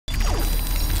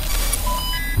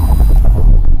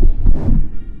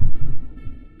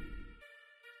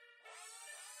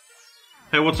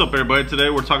Hey, what's up everybody? Today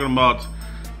we're talking about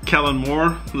Kellen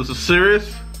Moore. This is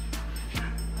serious.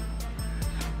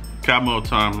 Camo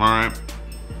time, alright?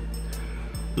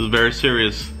 This is very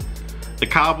serious. The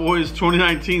Cowboys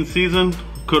 2019 season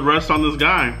could rest on this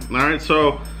guy, alright?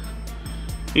 So,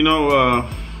 you know, I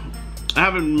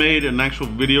haven't made an actual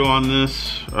video on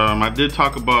this. I did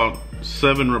talk about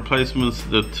 7 replacements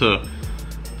that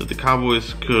the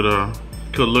Cowboys could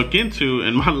look into,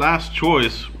 and my last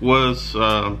choice was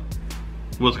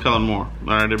Kellen Moore.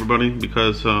 All right, everybody,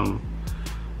 because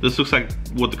this looks like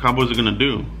what the Cowboys are gonna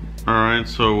do. All right,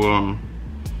 so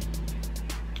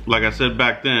like I said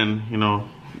back then, you know,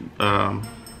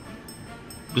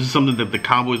 this is something that the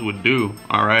Cowboys would do.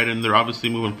 All right, and they're obviously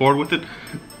moving forward with it.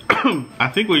 I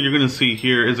think what you're gonna see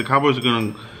here is the Cowboys are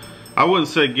gonna, I wouldn't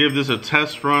say give this a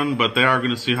test run, but they are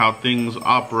gonna see how things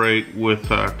operate with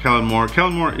Kellen Moore.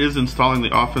 Kellen Moore is installing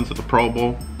the offense at the Pro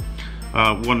Bowl.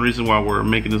 One reason why we're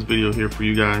making this video here for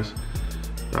you guys.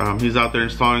 He's out there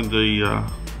installing the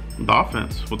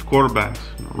offense with the quarterbacks,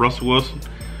 Russell Wilson,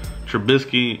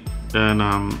 Trubisky,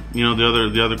 and you know,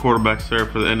 the other quarterbacks there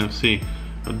for the NFC.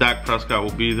 Dak Prescott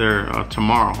will be there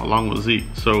tomorrow along with Zeke.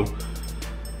 So,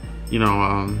 you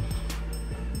know,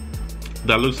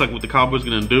 that looks like what the Cowboys are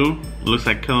gonna do. It looks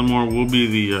like Kellen Moore will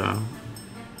be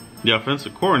the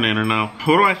offensive coordinator. Now,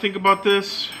 what do I think about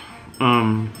this?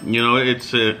 You know, it's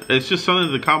just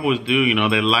something that the Cowboys do. You know,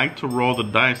 they like to roll the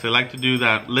dice. They like to do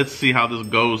that, let's see how this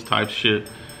goes type shit.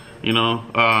 You know,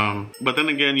 but then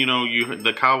again, you know,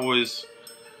 the Cowboys,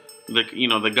 you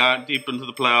know, they got deep into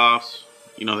the playoffs.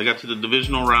 You know, they got to the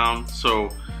divisional round,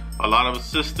 so a lot of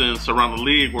assistants around the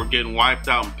league were getting wiped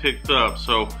out and picked up.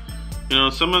 So, you know,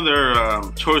 some of their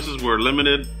choices were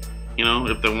limited, you know,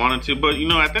 if they wanted to. But, you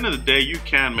know, at the end of the day, you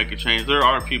can make a change. There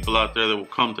are people out there that will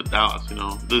come to Dallas, you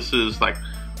know. This is, like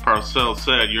Parcells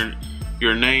said,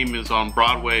 your name is on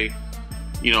Broadway,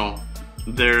 you know,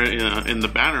 there in the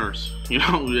banners. You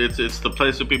know, it's the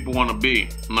place that people want to be.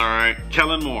 All right,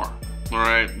 Kellen Moore. All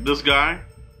right, this guy,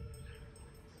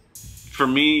 for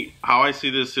me, how I see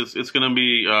this, it's going to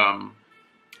be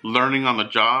learning on the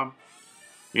job.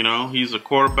 You know, he's a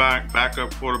quarterback,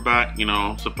 backup quarterback. You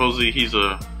know, supposedly he's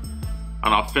an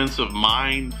offensive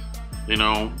mind. You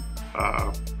know,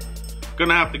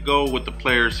 gonna have to go with the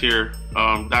players here.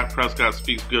 Dak Prescott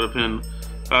speaks good of him.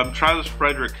 Travis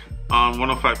Frederick on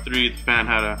 105.3, the Fan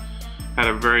had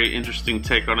a very interesting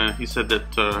take on it. He said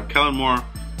that Kellen Moore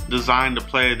designed a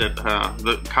play that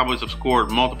the Cowboys have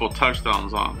scored multiple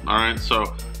touchdowns on. All right,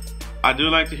 so I do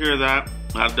like to hear that.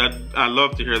 I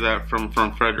love to hear that from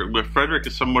Frederick. But Frederick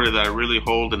is somebody that I really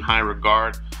hold in high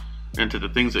regard into the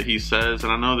things that he says,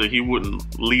 and I know that he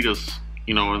wouldn't lead us,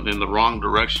 you know, in the wrong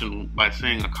direction by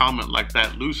saying a comment like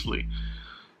that loosely.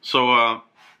 So,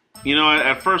 you know,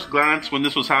 at first glance when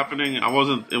this was happening, I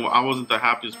wasn't the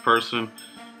happiest person.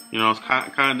 You know, I was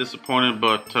kind of disappointed,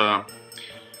 but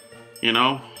you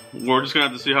know, we're just gonna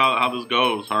have to see how this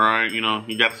goes. All right, you know,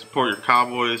 you got to support your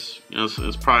Cowboys. You know,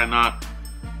 it's probably not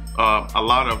a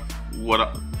lot of what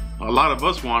a lot of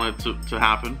us wanted to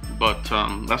happen, but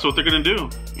that's what they're gonna do.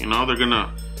 You know, they're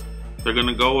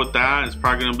gonna go with that. It's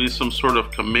probably gonna be some sort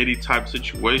of committee type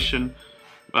situation.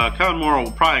 Kellen Moore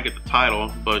will probably get the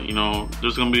title, but you know,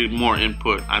 there's gonna be more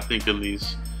input, I think, in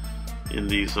these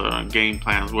game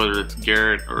plans, whether it's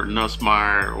Garrett or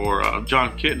Nussmeier or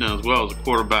John Kitna as well as a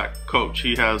quarterback coach.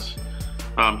 He has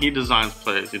he designs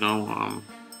plays. You know,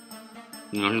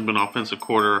 he's been offensive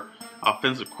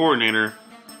coordinator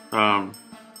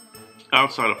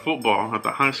outside of football at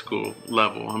the high school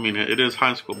level. I mean, it is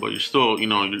high school, but you're still, you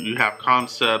know, you have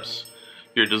concepts,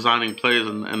 you're designing plays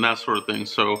and that sort of thing.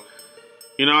 So,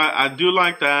 you know, I do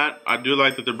like that. I do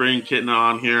like that they're bringing Kitna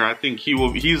on here. I think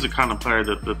he's the kind of player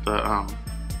that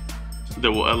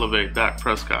will elevate Dak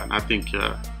Prescott. And I think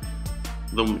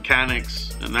the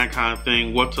mechanics and that kind of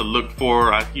thing, what to look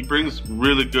for, he brings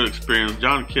really good experience.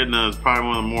 John Kitna is probably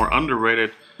one of the more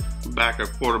underrated backup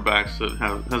quarterbacks that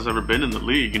has ever been in the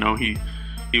league. You know, he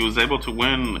was able to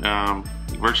win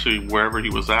virtually wherever he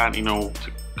was at, you know,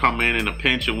 to come in a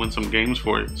pinch and win some games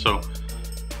for you. So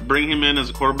bring him in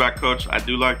as a quarterback coach. I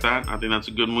do like that. I think that's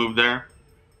a good move there.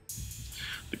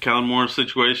 The Kellen Moore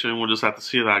situation, we'll just have to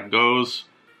see how that goes.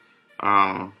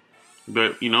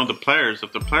 But, you know, the players,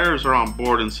 if the players are on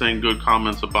board and saying good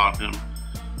comments about him,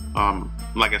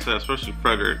 like I said, especially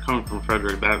Frederick, coming from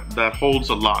Frederick, that holds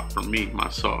a lot for me,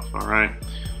 myself, all right?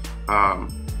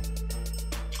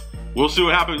 We'll see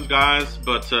what happens, guys,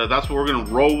 but that's what we're going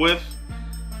to roll with.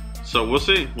 So we'll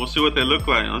see what they look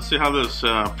like. Let's see how this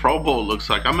Pro Bowl looks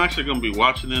like. I'm actually going to be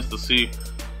watching this to see,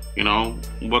 you know,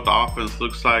 what the offense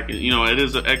looks like. You know, it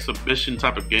is an exhibition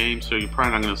type of game, so you're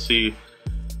probably not going to see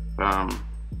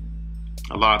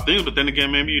a lot of things. But then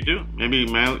again, maybe you do.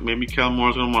 Maybe Kellen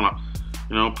Moore's gonna want to,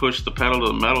 you know, push the pedal to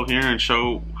the metal here and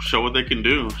show what they can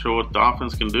do, show what the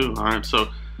offense can do. All right, so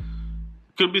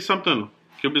could be something.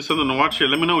 Could be something to watch here.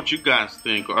 Let me know what you guys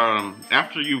think.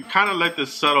 After you kind of let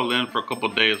this settle in for a couple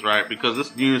days, right? Because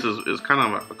this news is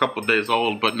kind of a couple days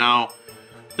old, but now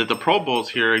that the Pro Bowl's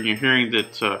here and you're hearing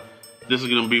that this is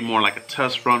going to be more like a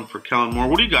test run for Kellen Moore,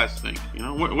 what do you guys think? You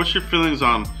know, what's your feelings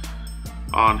on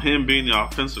him being the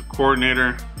offensive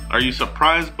coordinator? Are you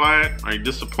surprised by it? Are you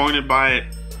disappointed by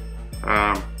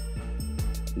it?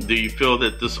 Do you feel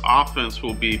that this offense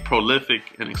will be prolific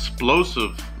and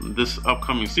explosive this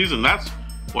upcoming season? That's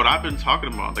what I've been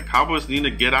talking about. The Cowboys need to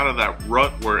get out of that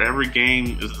rut where every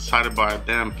game is decided by a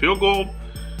damn field goal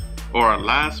or a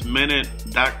last minute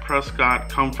Dak Prescott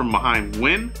come from behind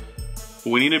win.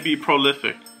 We need to be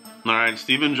prolific. All right,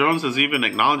 Stephen Jones has even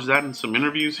acknowledged that in some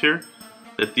interviews here,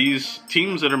 that these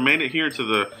teams that are made it here to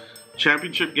the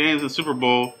championship games and Super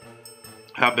Bowl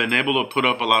have been able to put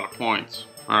up a lot of points.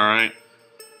 All right,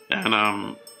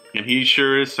 and he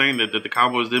sure is saying that the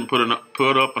Cowboys didn't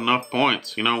put up enough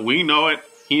points. You know, we know it.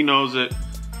 He knows it.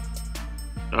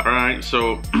 All right,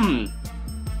 so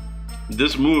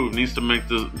this move needs to make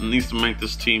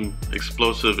this team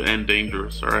explosive and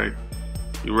dangerous. All right,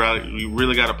 you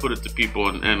really got to put it to people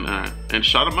and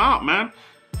shut them out, man.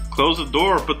 Close the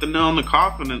door, put the nail in the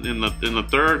coffin in the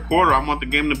third quarter. I want the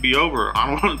game to be over. I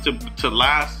don't want it to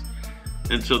last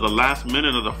until the last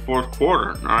minute of the fourth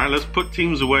quarter. All right, let's put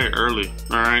teams away early.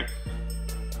 All right.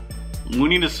 We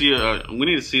need to see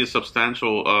a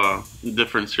substantial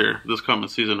difference here this coming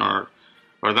season, or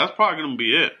that's probably going to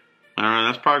be it. All right,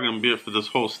 that's probably going to be it for this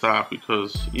whole staff,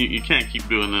 because you can't keep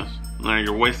doing this. All right,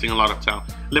 you're wasting a lot of talent.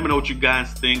 Let me know what you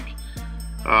guys think.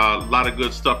 A lot of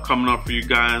good stuff coming up for you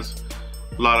guys.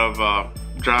 A lot of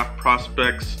draft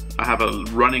prospects. I have a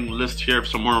running list here of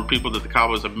some more people that the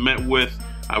Cowboys have met with.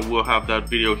 I will have that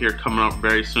video here coming up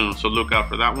very soon, so look out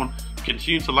for that one.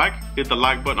 Continue to hit the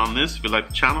like button on this if you like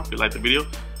the channel, if you like the video.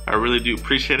 I really do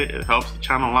appreciate it. It helps the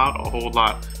channel out a whole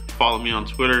lot. Follow me on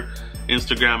Twitter,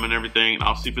 Instagram, and everything.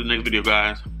 I'll see you for the next video,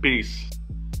 guys. Peace.